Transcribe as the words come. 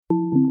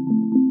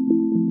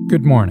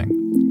Good morning.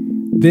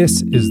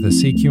 This is the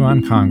CQ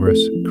on Congress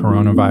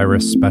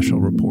Coronavirus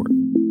Special Report,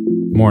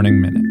 Morning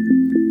Minute.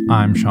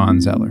 I'm Sean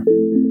Zeller.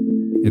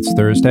 It's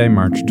Thursday,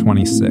 March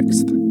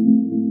 26th.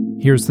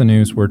 Here's the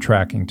news we're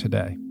tracking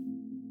today.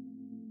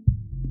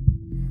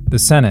 The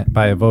Senate,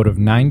 by a vote of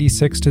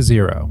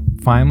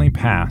 96-0, finally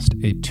passed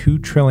a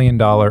 $2 trillion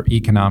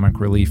economic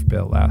relief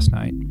bill last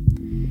night.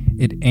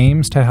 It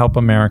aims to help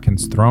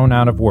Americans thrown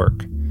out of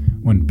work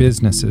when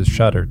businesses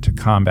shuttered to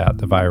combat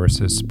the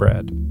virus's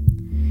spread.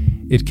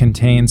 It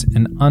contains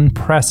an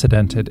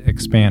unprecedented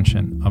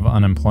expansion of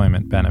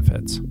unemployment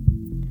benefits.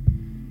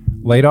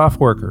 Laid-off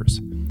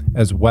workers,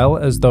 as well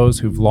as those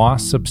who've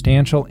lost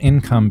substantial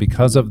income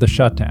because of the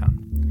shutdown,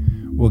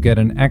 will get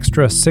an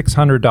extra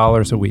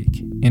 $600 a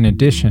week in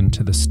addition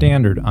to the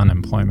standard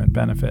unemployment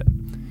benefit,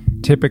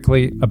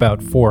 typically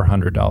about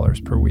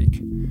 $400 per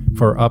week,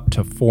 for up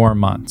to 4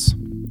 months.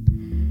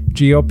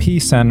 GOP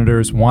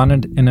senators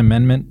wanted an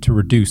amendment to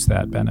reduce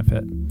that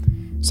benefit,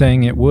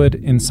 saying it would,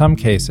 in some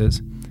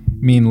cases,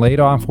 mean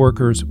laid-off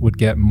workers would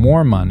get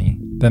more money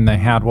than they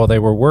had while they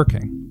were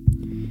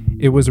working.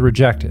 It was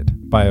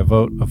rejected by a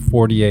vote of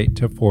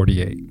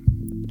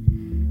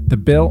 48-48. The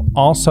bill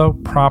also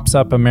props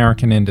up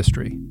American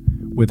industry,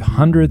 with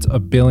hundreds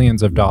of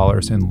billions of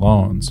dollars in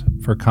loans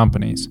for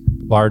companies,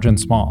 large and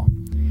small,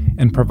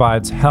 and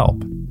provides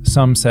help,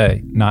 some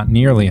say not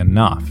nearly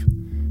enough,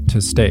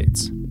 to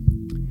states.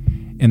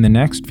 In the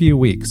next few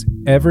weeks,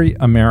 every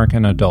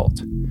American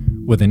adult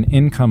with an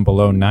income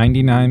below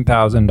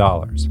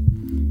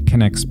 $99,000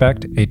 can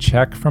expect a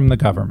check from the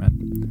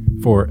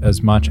government for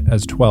as much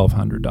as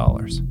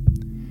 $1,200.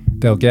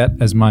 They'll get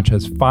as much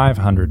as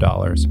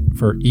 $500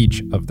 for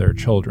each of their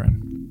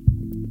children.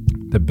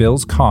 The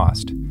bill's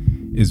cost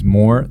is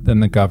more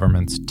than the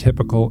government's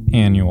typical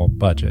annual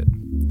budget.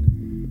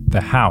 The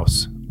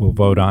House will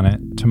vote on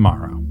it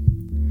tomorrow.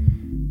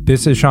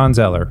 This is Sean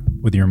Zeller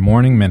with your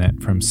Morning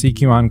Minute from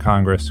CQ on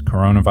Congress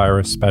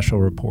Coronavirus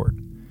Special Report.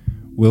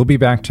 We'll be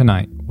back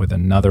tonight with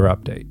another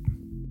update.